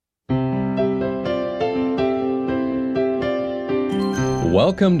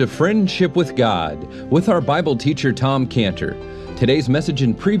Welcome to Friendship with God with our Bible teacher Tom Cantor. Today's message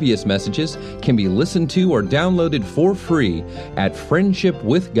and previous messages can be listened to or downloaded for free at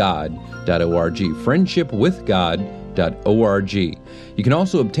friendshipwithgod.org, friendshipwithgod.org. You can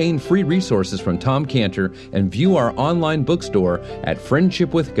also obtain free resources from Tom Cantor and view our online bookstore at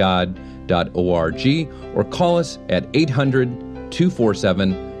friendshipwithgod.org or call us at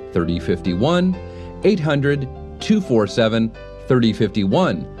 800-247-3051, 800-247-3051.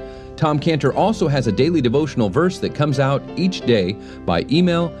 Tom Cantor also has a daily devotional verse that comes out each day by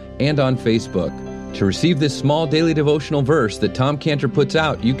email and on Facebook. To receive this small daily devotional verse that Tom Cantor puts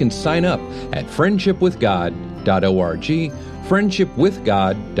out, you can sign up at friendshipwithgod.org,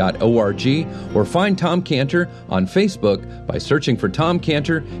 friendshipwithgod.org, or find Tom Cantor on Facebook by searching for Tom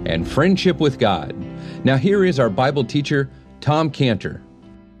Cantor and Friendship with God. Now here is our Bible teacher, Tom Cantor.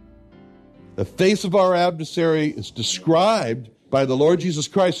 The face of our adversary is described by the Lord Jesus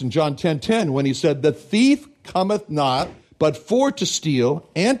Christ in John 10:10 when he said, "The thief cometh not, but for to steal,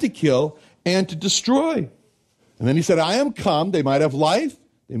 and to kill, and to destroy." And then he said, "I am come, they might have life,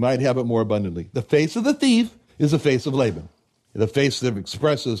 they might have it more abundantly." The face of the thief is the face of Laban. The face that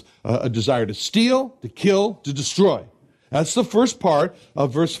expresses a desire to steal, to kill, to destroy. That's the first part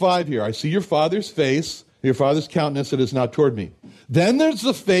of verse 5 here. "I see your father's face, your father's countenance that is not toward me." Then there's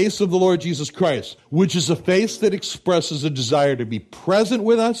the face of the Lord Jesus Christ, which is a face that expresses a desire to be present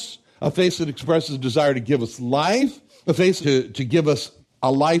with us, a face that expresses a desire to give us life, a face to give us a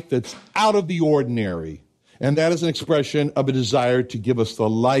life that's out of the ordinary. And that is an expression of a desire to give us the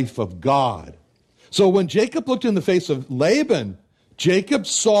life of God. So when Jacob looked in the face of Laban, Jacob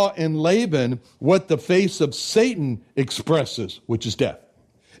saw in Laban what the face of Satan expresses, which is death.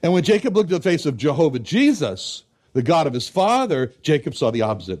 And when Jacob looked at the face of Jehovah Jesus, the God of his father, Jacob saw the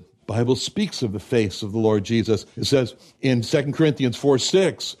opposite. The Bible speaks of the face of the Lord Jesus. It says in 2 Corinthians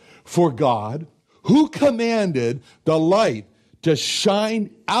 4:6, "For God, who commanded the light to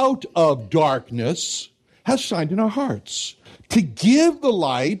shine out of darkness, has shined in our hearts, to give the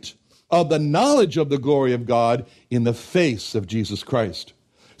light of the knowledge of the glory of God in the face of Jesus Christ."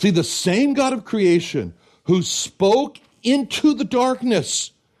 See, the same God of creation who spoke into the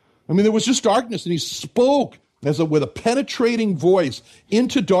darkness. I mean, there was just darkness, and he spoke with a penetrating voice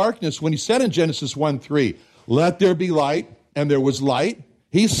into darkness when he said in Genesis 1:3, "Let there be light," and there was light.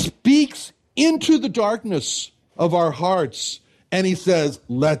 He speaks into the darkness of our hearts, and he says,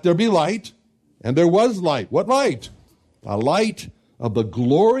 "Let there be light," and there was light. What light? A light of the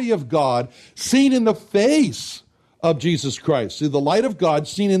glory of God seen in the face of Jesus Christ. See, the light of God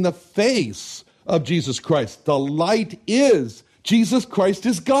seen in the face of Jesus Christ. The light is Jesus Christ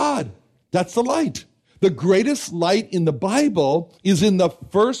is God. That's the light. The greatest light in the Bible is in the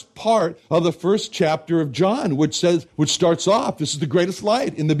first part of the first chapter of John, which starts off, this is the greatest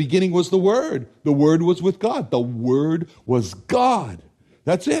light. In the beginning was the Word. The Word was with God. The Word was God.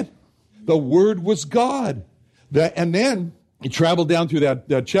 That's it. The Word was God. And then you travel down through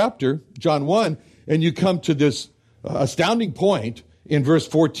that chapter, John 1, and you come to this astounding point in verse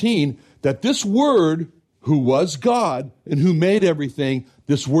 14, that this Word, who was God and who made everything,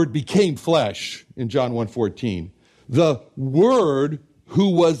 this Word became flesh in John 1:14. The Word who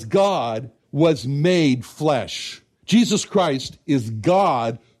was God was made flesh. Jesus Christ is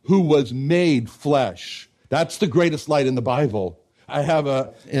God who was made flesh. That's the greatest light in the Bible. I have an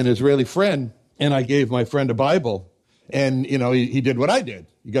Israeli friend, and I gave my friend a Bible. And, he did what I did.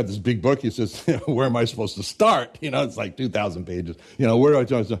 He got this big book. He says, "Where am I supposed to start?" It's like 2,000 pages. Where do I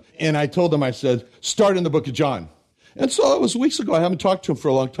start? And I told him, I said, "Start in the book of John." And so it was weeks ago. I haven't talked to him for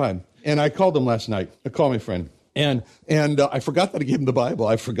a long time. And I called him last night. I called my friend. And I forgot that I gave him the Bible.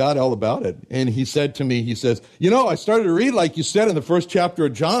 I forgot all about it. And he said to me, he says, "I started to read like you said in the first chapter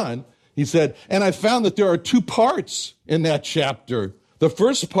of John." He said, "And I found that there are two parts in that chapter. The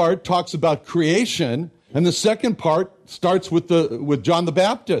first part talks about creation, and the second part starts with John the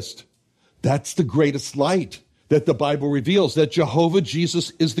Baptist." That's the greatest light that the Bible reveals, that Jehovah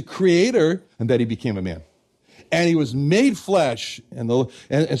Jesus is the creator and that he became a man. And he was made flesh, and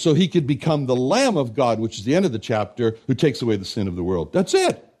so he could become the Lamb of God, which is the end of the chapter, who takes away the sin of the world. That's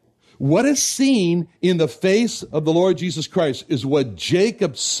it. What is seen in the face of the Lord Jesus Christ is what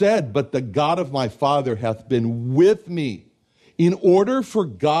Jacob said, "But the God of my father hath been with me." In order for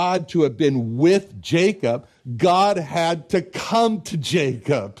God to have been with Jacob, God had to come to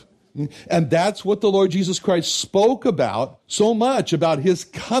Jacob. And that's what the Lord Jesus Christ spoke about so much, about his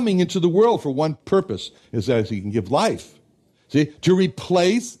coming into the world for one purpose, is that he can give life. See, to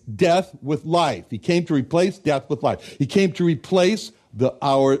replace death with life. He came to replace death with life. He came to replace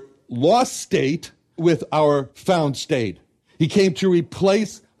our lost state with our found state. He came to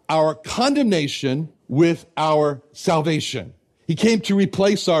replace our condemnation with our salvation. He came to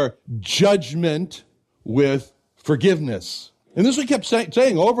replace our judgment with forgiveness. And this he kept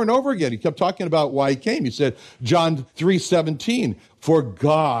saying over and over again. He kept talking about why he came. He said, John 3:17, for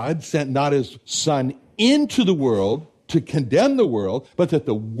God sent not his Son into the world to condemn the world, but that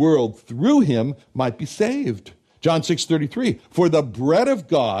the world through him might be saved. John 6:33, for the bread of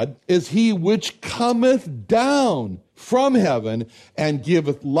God is he which cometh down from heaven and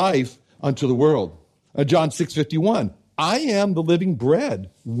giveth life unto the world. John 6:51, I am the living bread,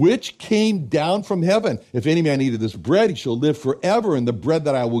 which came down from heaven. If any man eat of this bread, he shall live forever, and the bread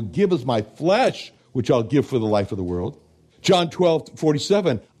that I will give is my flesh, which I'll give for the life of the world. John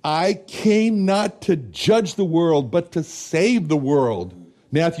 12:47, I came not to judge the world, but to save the world.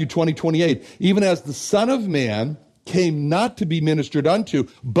 Matthew 20:28, even as the Son of Man came not to be ministered unto,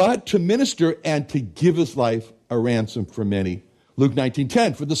 but to minister and to give his life a ransom for many. Luke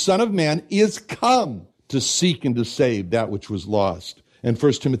 19:10, for the Son of Man is come to seek and to save that which was lost. And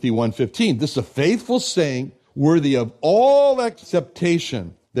 1 Timothy 1:15, this is a faithful saying, worthy of all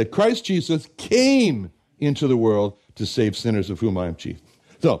acceptation, that Christ Jesus came into the world to save sinners, of whom I am chief.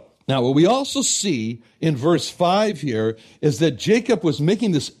 So, now what we also see in verse 5 here is that Jacob was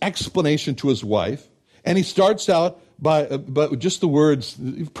making this explanation to his wife, and he starts out by just the words,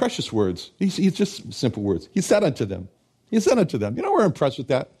 precious words. He's just simple words. He said unto them. He said unto them. You know, we're impressed with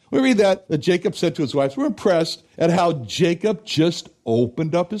that. We read that Jacob said to his wife, we're impressed at how Jacob just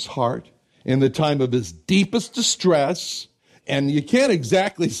opened up his heart in the time of his deepest distress. And you can't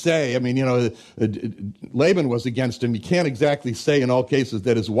exactly say, I mean, you know, Laban was against him. You can't exactly say in all cases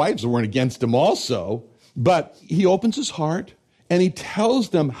that his wives weren't against him also. But he opens his heart and he tells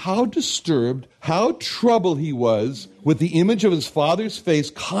them how disturbed, how troubled he was with the image of his father's face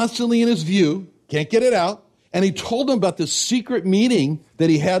constantly in his view. Can't get it out. And he told them about this secret meeting that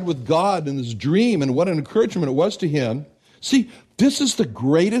he had with God in this dream and what an encouragement it was to him. See, this is the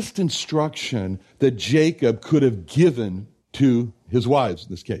greatest instruction that Jacob could have given to his wives in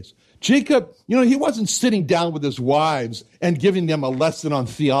this case. Jacob, you know, he wasn't sitting down with his wives and giving them a lesson on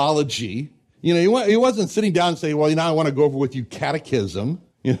theology. You know, he wasn't sitting down and saying, well, you know, I want to go over with you catechism.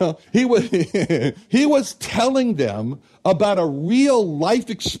 You know, he was telling them about a real life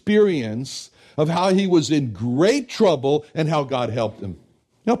experience of how he was in great trouble and how God helped him.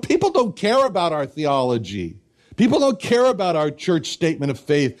 Now, people don't care about our theology. People don't care about our church statement of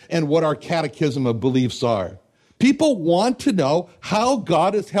faith and what our catechism of beliefs are. People want to know how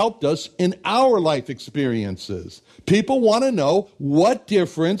God has helped us in our life experiences. People want to know what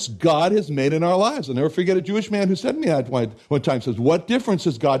difference God has made in our lives. I'll never forget a Jewish man who said to me that one time, says, what difference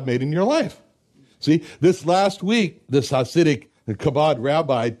has God made in your life? See, this last week, this Hasidic Chabad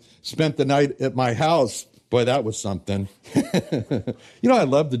rabbi spent the night at my house. Boy, that was something. You know, I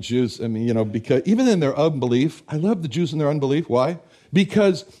love the Jews. I mean, you know, because even in their unbelief, I love the Jews in their unbelief. Why?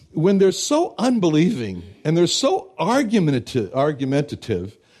 Because when they're so unbelieving and they're so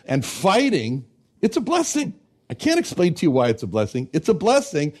argumentative and fighting, it's a blessing. I can't explain to you why it's a blessing. It's a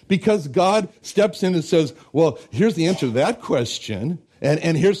blessing because God steps in and says, well, here's the answer to that question.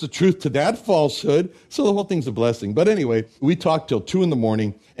 And here's the truth to that falsehood. So the whole thing's a blessing. But anyway, we talked till 2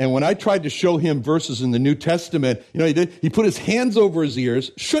 a.m. And when I tried to show him verses in the New Testament, you know, he put his hands over his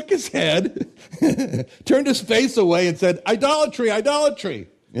ears, shook his head, turned his face away and said, idolatry, idolatry.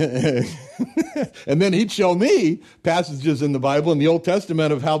 And then he'd show me passages in the Bible in the Old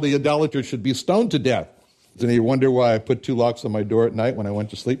Testament of how the idolater should be stoned to death. And he wonder why I put 2 locks on my door at night when I went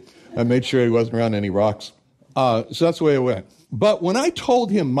to sleep. I made sure he wasn't around any rocks. So that's the way it went. But when I told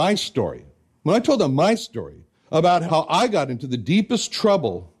him my story, about how I got into the deepest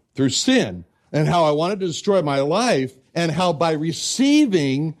trouble through sin and how I wanted to destroy my life and how by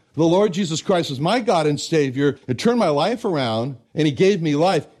receiving the Lord Jesus Christ as my God and Savior, it turned my life around and he gave me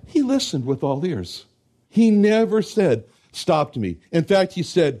life, he listened with all ears. He never said, stopped me. In fact, he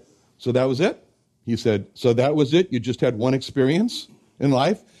said, so that was it? He said, so that was it? You just had one experience in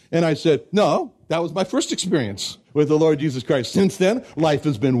life? And I said, no, that was my first experience with the Lord Jesus Christ. Since then, life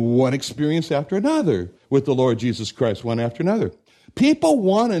has been one experience after another with the Lord Jesus Christ, one after another. People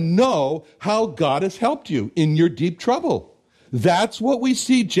want to know how God has helped you in your deep trouble. That's what we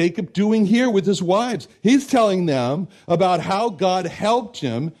see Jacob doing here with his wives. He's telling them about how God helped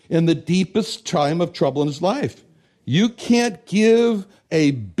him in the deepest time of trouble in his life. You can't give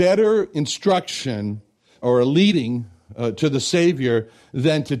a better instruction or a leading to the Savior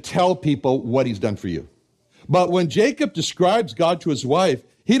than to tell people what he's done for you. But when Jacob describes God to his wife,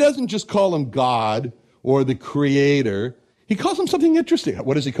 he doesn't just call him God or the Creator. He calls him something interesting.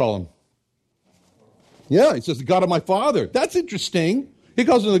 What does he call him? Yeah, he says, the God of my father. That's interesting. He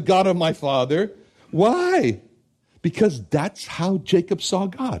calls him the God of my father. Why? Because that's how Jacob saw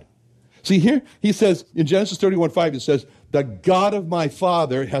God. See here, he says, in Genesis 31:5, it says, the God of my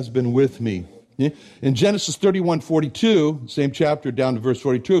father has been with me. In Genesis 31:42, same chapter down to verse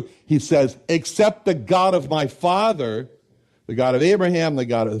 42, he says, except the God of my father, the God of Abraham, the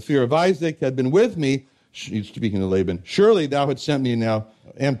God of the fear of Isaac, had been with me. He's speaking to Laban. Surely thou had sent me now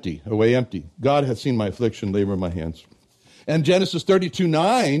away empty. God hath seen my affliction, labor of my hands. And Genesis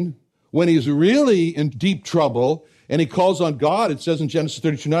 32:9, when he's really in deep trouble and he calls on God, it says in Genesis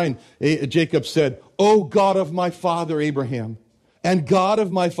 32:9, Jacob said, O God of my father Abraham and God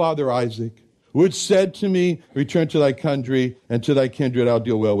of my father Isaac, which said to me, return to thy country and to thy kindred, I'll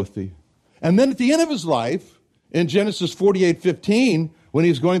deal well with thee. And then at the end of his life, in Genesis 48:15, when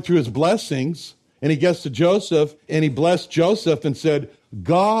he's going through his blessings, and he gets to Joseph, and he blessed Joseph and said,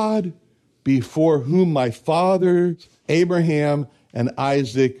 God, before whom my fathers, Abraham and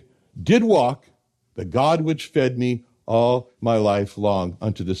Isaac, did walk, the God which fed me all my life long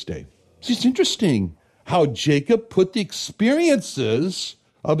unto this day. See, it's interesting how Jacob put the experiences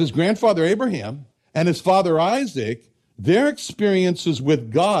of his grandfather Abraham and his father Isaac, their experiences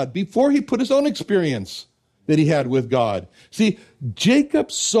with God, before he put his own experience that he had with God. See,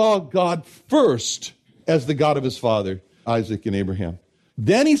 Jacob saw God first as the God of his father, Isaac and Abraham.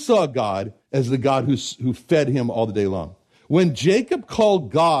 Then he saw God as the God who fed him all the day long. When Jacob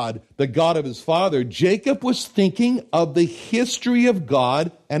called God the God of his father, Jacob was thinking of the history of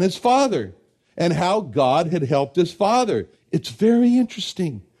God and his father and how God had helped his father. It's very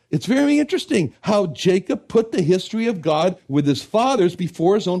interesting. It's very interesting how Jacob put the history of God with his fathers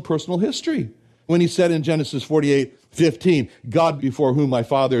before his own personal history. When he said in Genesis 48:15, God before whom my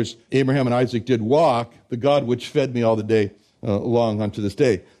fathers Abraham and Isaac did walk, the God which fed me all the day long unto this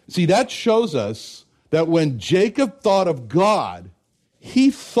day. See, that shows us that when Jacob thought of God,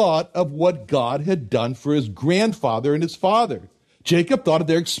 he thought of what God had done for his grandfather and his father. Jacob thought of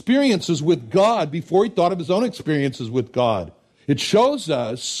their experiences with God before he thought of his own experiences with God. It shows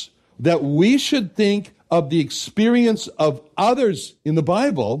us that we should think of the experience of others in the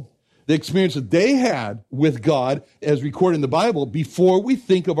Bible, the experience that they had with God as recorded in the Bible, before we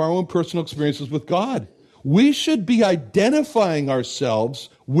think of our own personal experiences with God. We should be identifying ourselves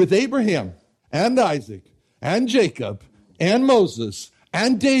with Abraham and Isaac and Jacob and Moses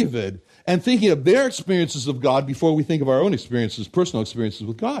and David and thinking of their experiences of God before we think of our own experiences, personal experiences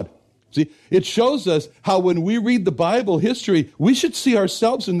with God. See, it shows us how when we read the Bible history, we should see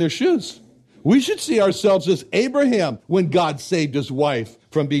ourselves in their shoes. We should see ourselves as Abraham when God saved his wife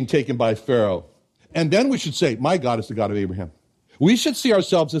from being taken by Pharaoh. And then we should say, my God is the God of Abraham. We should see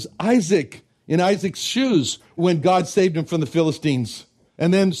ourselves as Isaac in Isaac's shoes when God saved him from the Philistines.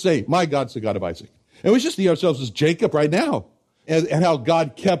 And then say, my God's the God of Isaac. And we should see ourselves as Jacob right now and how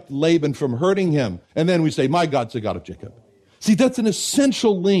God kept Laban from hurting him. And then we say, my God's the God of Jacob. See, that's an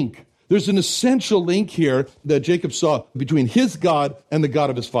essential link. There's an essential link here that Jacob saw between his God and the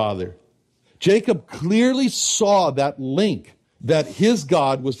God of his father. Jacob clearly saw that link, that his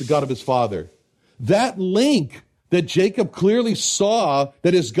God was the God of his father. That link that Jacob clearly saw,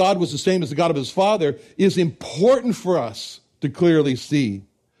 that his God was the same as the God of his father, is important for us to clearly see.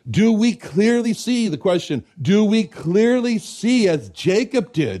 Do we clearly see, the question, do we clearly see, as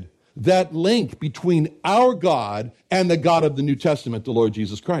Jacob did, that link between our God and the God of the New Testament, the Lord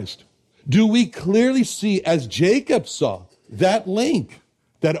Jesus Christ? Do we clearly see, as Jacob saw, that link,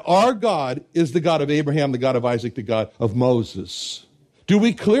 that our God is the God of Abraham, the God of Isaac, the God of Moses? Do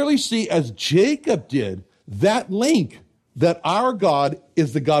we clearly see, as Jacob did, that link, that our God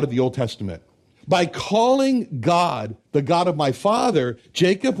is the God of the Old Testament? By calling God the God of my father,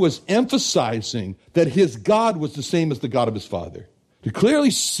 Jacob was emphasizing that his God was the same as the God of his father. To clearly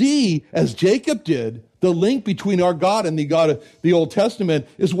see, as Jacob did, the link between our God and the God of the Old Testament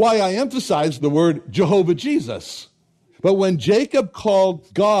is why I emphasize the word Jehovah Jesus. But when Jacob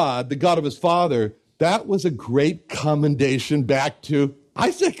called God the God of his father, that was a great commendation back to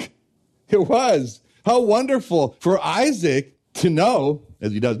Isaac. It was. How wonderful for Isaac to know,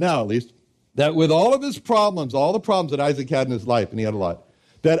 as he does now at least, that with all of his problems, all the problems that Isaac had in his life, and he had a lot,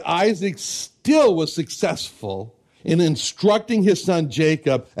 that Isaac still was successful in instructing his son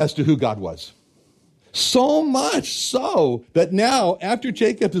Jacob as to who God was. So much so that now, after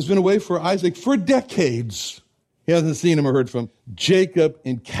Jacob has been away for Isaac for decades, he hasn't seen him or heard from him, Jacob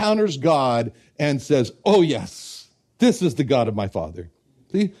encounters God and says, oh yes, this is the God of my father.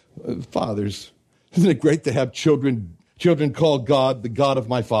 See, fathers, isn't it great to have children call God the God of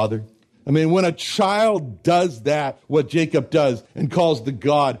my father? I mean, when a child does that, what Jacob does, and calls the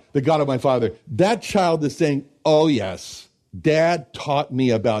God of my father, that child is saying, oh yes, Dad taught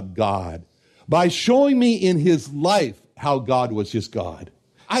me about God by showing me in his life how God was his God.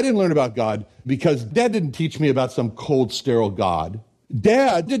 I didn't learn about God because Dad didn't teach me about some cold, sterile God.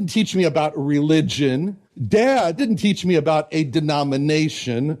 Dad didn't teach me about religion. Dad didn't teach me about a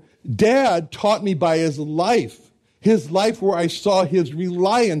denomination. Dad taught me by his life where I saw his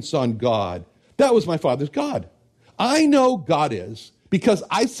reliance on God. That was my father's God. I know God is because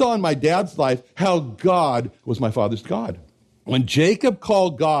I saw in my dad's life how God was my father's God. When Jacob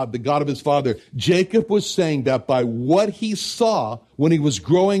called God the God of his father, Jacob was saying that by what he saw when he was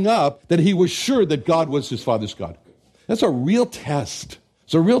growing up, that he was sure that God was his father's God. That's a real test.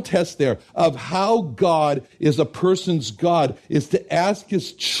 It's a real test there of how God is a person's God, is to ask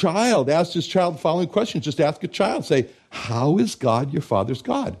his child the following questions. Just ask a child, say, how is God your father's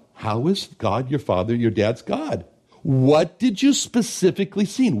God? How is God your dad's God? What did you specifically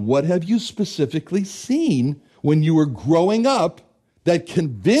see? What have you specifically seen when you were growing up that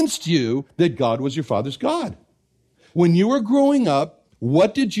convinced you that God was your father's God? When you were growing up,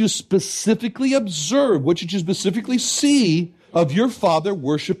 what did you specifically observe? What did you specifically see of your father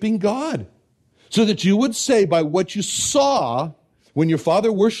worshiping God? So that you would say by what you saw when your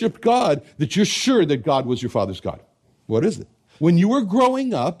father worshiped God, that you're sure that God was your father's God. What is it? When you were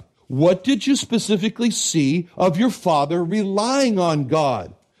growing up, what did you specifically see of your father relying on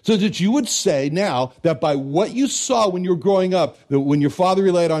God? So that you would say now that by what you saw when you were growing up, that when your father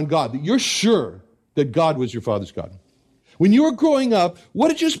relied on God, that you're sure that God was your father's God. When you were growing up, what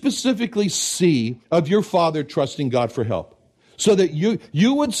did you specifically see of your father trusting God for help? So that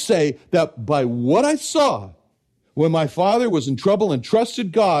you would say that by what I saw when my father was in trouble and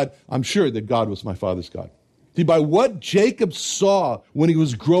trusted God, I'm sure that God was my father's God. See, by what Jacob saw when he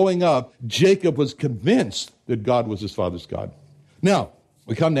was growing up, Jacob was convinced that God was his father's God. Now,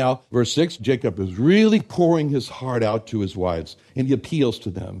 we come now, verse 6, Jacob is really pouring his heart out to his wives, and he appeals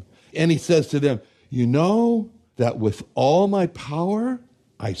to them. And he says to them, you know that with all my power,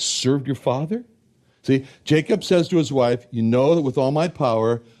 I served your father? See, Jacob says to his wife, you know that with all my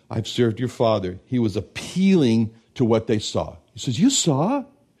power, I've served your father. He was appealing to what they saw. He says, you saw?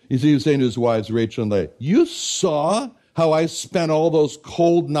 He was saying to his wives, Rachel and Leah, you saw how I spent all those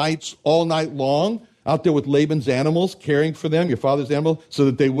cold nights all night long out there with Laban's animals, caring for them, your father's animals, so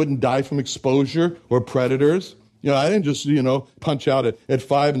that they wouldn't die from exposure or predators. You know, I didn't just, punch out at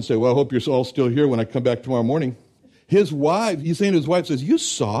 5 and say, well, I hope you're all still here when I come back tomorrow morning. His wife, he's saying to his wife, says, you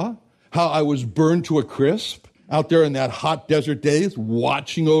saw how I was burned to a crisp out there in that hot desert days,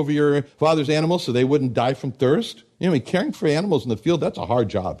 watching over your father's animals so they wouldn't die from thirst. Caring for animals in the field, that's a hard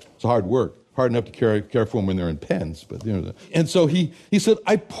job. It's hard work. Hard enough to care for them when they're in pens. And so he said,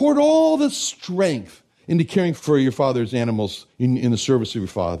 I poured all the strength into caring for your father's animals in the service of your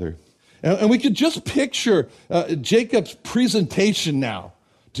father. And we could just picture Jacob's presentation now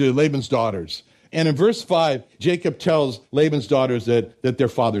to Laban's daughters. And in verse 5, Jacob tells Laban's daughters that their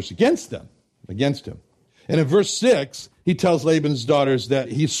father's against him. And in verse 6, he tells Laban's daughters that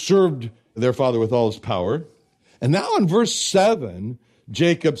he served their father with all his power. And now in verse 7,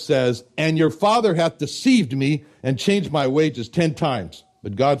 Jacob says, and your father hath deceived me and changed my wages 10 times,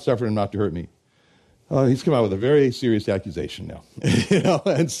 but God suffered him not to hurt me. He's come out with a very serious accusation now.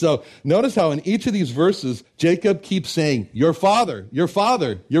 And so notice how in each of these verses, Jacob keeps saying, your father, your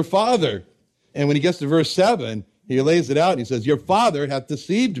father, your father. And when he gets to verse 7, he lays it out and he says, your father hath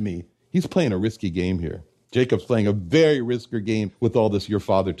deceived me. He's playing a risky game here. Jacob's playing a very risky game with all this your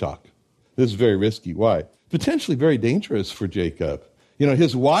father talk. This is very risky. Why? Potentially very dangerous for Jacob.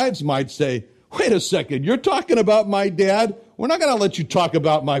 His wives might say, wait a second, you're talking about my dad? We're not going to let you talk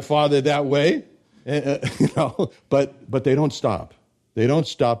about my father that way. But they don't stop. They don't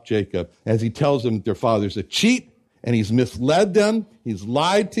stop Jacob as he tells them their father's a cheat and he's misled them. He's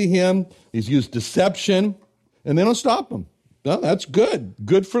lied to him. He's used deception, and they don't stop him. Well, that's good.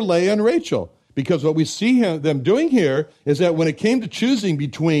 Good for Leah and Rachel. Because what we see them doing here is that when it came to choosing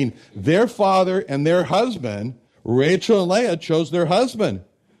between their father and their husband, Rachel and Leah chose their husband.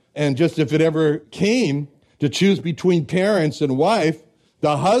 And just if it ever came to choose between parents and wife,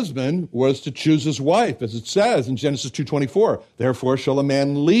 the husband was to choose his wife, as it says in Genesis 2:24. Therefore shall a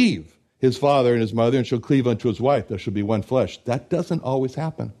man leave his father and his mother and shall cleave unto his wife. There shall be one flesh. That doesn't always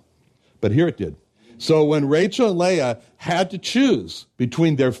happen. But here it did. So when Rachel and Leah had to choose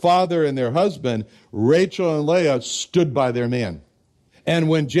between their father and their husband, Rachel and Leah stood by their man. And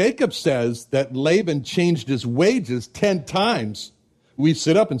when Jacob says that Laban changed his wages 10 times, we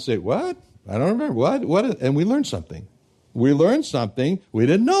sit up and say, what? I don't remember. What? And we learn something. we learned something. We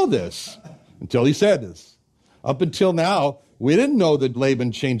didn't know this until he said this. Up until now, we didn't know that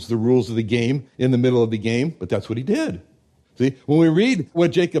Laban changed the rules of the game in the middle of the game, but that's what he did. See, when we read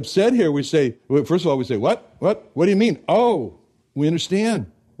what Jacob said here, we say, first of all, we say, what? What do you mean? Oh, we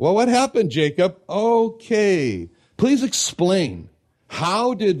understand. Well, what happened, Jacob? Okay. Please explain.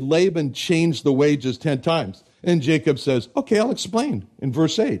 How did Laban change the wages 10 times? And Jacob says, okay, I'll explain in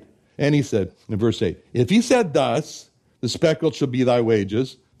verse 8. And he said, in verse 8, if he said thus, the speckled shall be thy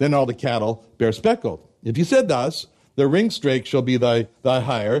wages, then all the cattle bear speckled. If he said thus, the ringstrake shall be thy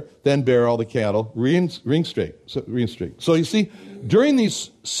hire, then bear all the cattle ringstrake. So you see, during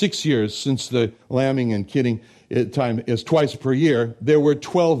these 6 years, since the lambing and kidding time is twice per year, there were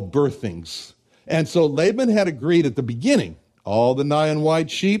 12 birthings. And so Laban had agreed at the beginning, all the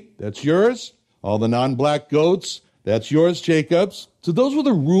non-white sheep, that's yours. All the non-black goats, that's yours, Jacob's. So those were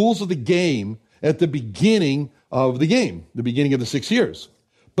the rules of the game at the beginning of the game, the beginning of the 6 years.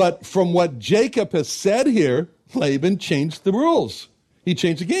 But from what Jacob has said here, Laban changed the rules. He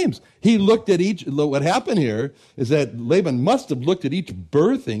changed the games. He looked at what happened here is that Laban must have looked at each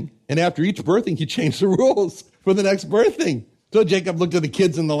birthing, and after each birthing, he changed the rules for the next birthing. So Jacob looked at the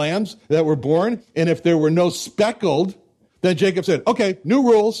kids and the lambs that were born, and if there were no speckled, then Jacob said, okay, new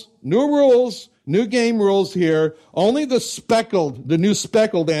rules, new game rules here. Only the new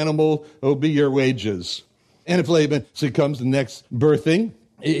speckled animal will be your wages. And if Laban comes the next birthing,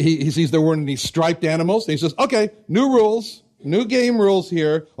 he sees there weren't any striped animals. And he says, okay, new rules, new game rules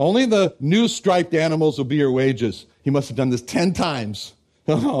here. Only the new striped animals will be your wages. He must have done this 10 times.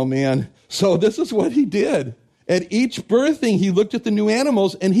 Oh, man. So this is what he did. At each birthing, he looked at the new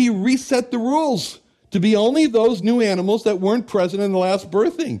animals and he reset the rules to be only those new animals that weren't present in the last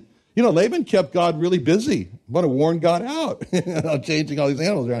birthing. You know, Laban kept God really busy. I want to warn God out, changing all these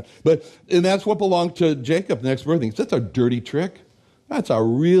animals around. And that's what belonged to Jacob, the next birthing. That's a dirty trick. That's a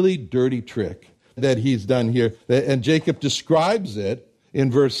really dirty trick that he's done here. And Jacob describes it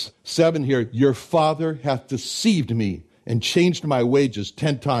in verse 7 here. Your father hath deceived me and changed my wages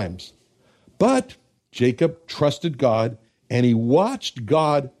 10 times. But Jacob trusted God, and he watched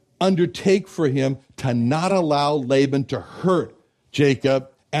God undertake for him to not allow Laban to hurt Jacob.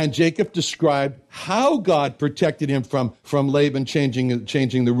 And Jacob described how God protected him from Laban changing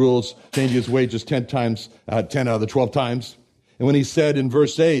the rules, changing his wages 10 times, 10 out of the 12 times. And when he said in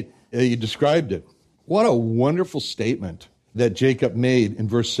verse 8, he described it. What a wonderful statement that Jacob made in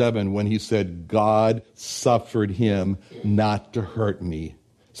verse 7 when he said, God suffered him not to hurt me.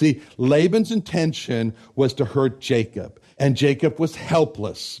 See, Laban's intention was to hurt Jacob, and Jacob was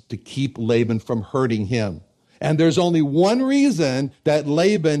helpless to keep Laban from hurting him. And there's only one reason that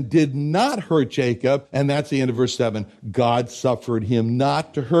Laban did not hurt Jacob, and that's the end of verse 7. God suffered him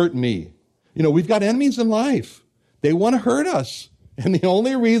not to hurt me. You know, we've got enemies in life. They want to hurt us. And the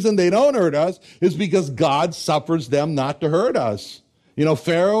only reason they don't hurt us is because God suffers them not to hurt us. You know,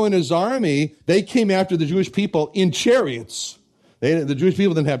 Pharaoh and his army, they came after the Jewish people in chariots. The Jewish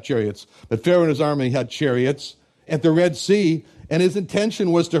people didn't have chariots, but Pharaoh and his army had chariots at the Red Sea, and his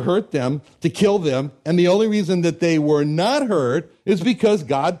intention was to hurt them, to kill them, and the only reason that they were not hurt is because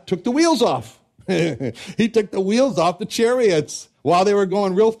God took the wheels off. He took the wheels off the chariots while they were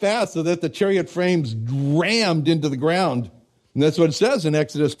going real fast so that the chariot frames rammed into the ground. And that's what it says in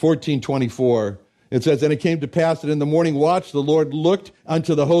Exodus 14:24. It says, and it came to pass that in the morning watch, the Lord looked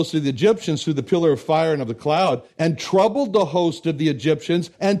unto the host of the Egyptians through the pillar of fire and of the cloud, and troubled the host of the Egyptians,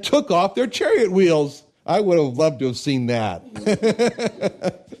 and took off their chariot wheels. I would have loved to have seen that.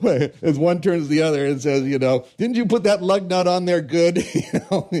 As one turns the other and says, you know, didn't you put that lug nut on there good?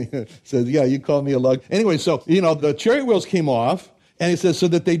 Says, yeah, you called me a lug. Anyway, so, you know, the chariot wheels came off, and it says, so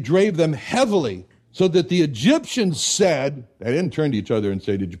that they drave them heavily. So that the Egyptians said, they didn't turn to each other and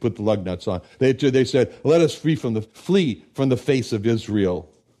say, did you put the lug nuts on? They said, let us flee from the face of Israel.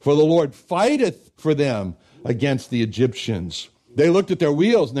 For the Lord fighteth for them against the Egyptians. They looked at their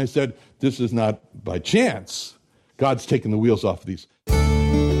wheels and they said, this is not by chance. God's taken the wheels off of these.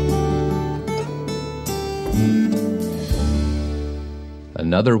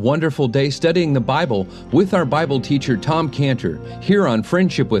 Another wonderful day studying the Bible with our Bible teacher, Tom Cantor, here on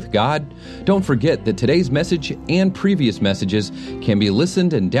Friendship with God. Don't forget that today's message and previous messages can be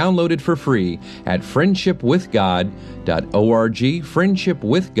listened and downloaded for free at friendshipwithgod.org,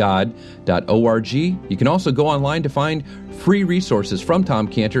 friendshipwithgod.org. You can also go online to find free resources from Tom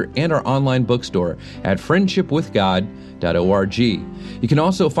Cantor and our online bookstore at friendshipwithgod.org. You can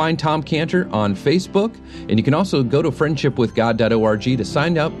also find Tom Cantor on Facebook, and you can also go to friendshipwithgod.org to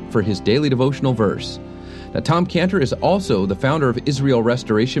sign up for his daily devotional verse. Now, Tom Cantor is also the founder of Israel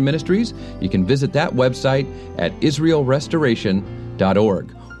Restoration Ministries. You can visit that website at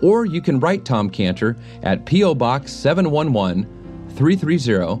israelrestoration.org. Or you can write Tom Cantor at P.O. Box 711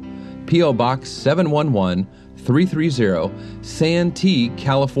 330, P.O. Box 711 330, Santee,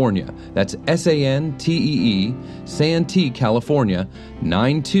 California. That's Santee, Santee, California,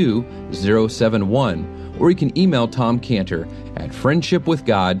 92071. Or you can email Tom Cantor at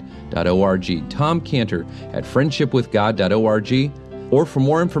friendshipwithgod.org. Tom Cantor at friendshipwithgod.org. Or for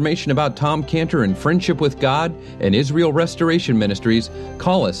more information about Tom Cantor and Friendship with God and Israel Restoration Ministries,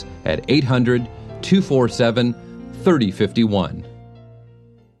 call us at 800-247-3051.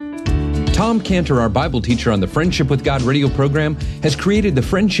 Tom Cantor, our Bible teacher on the Friendship with God radio program, has created the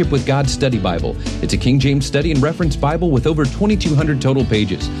Friendship with God Study Bible. It's a King James Study and Reference Bible with over 2,200 total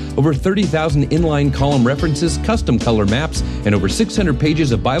pages, over 30,000 inline column references, custom color maps, and over 600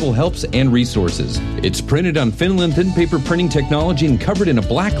 pages of Bible helps and resources. It's printed on Finland thin paper printing technology and covered in a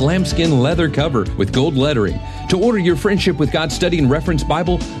black lambskin leather cover with gold lettering. To order your Friendship with God Study and Reference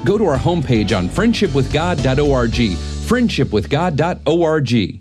Bible, go to our homepage on friendshipwithgod.org, friendshipwithgod.org.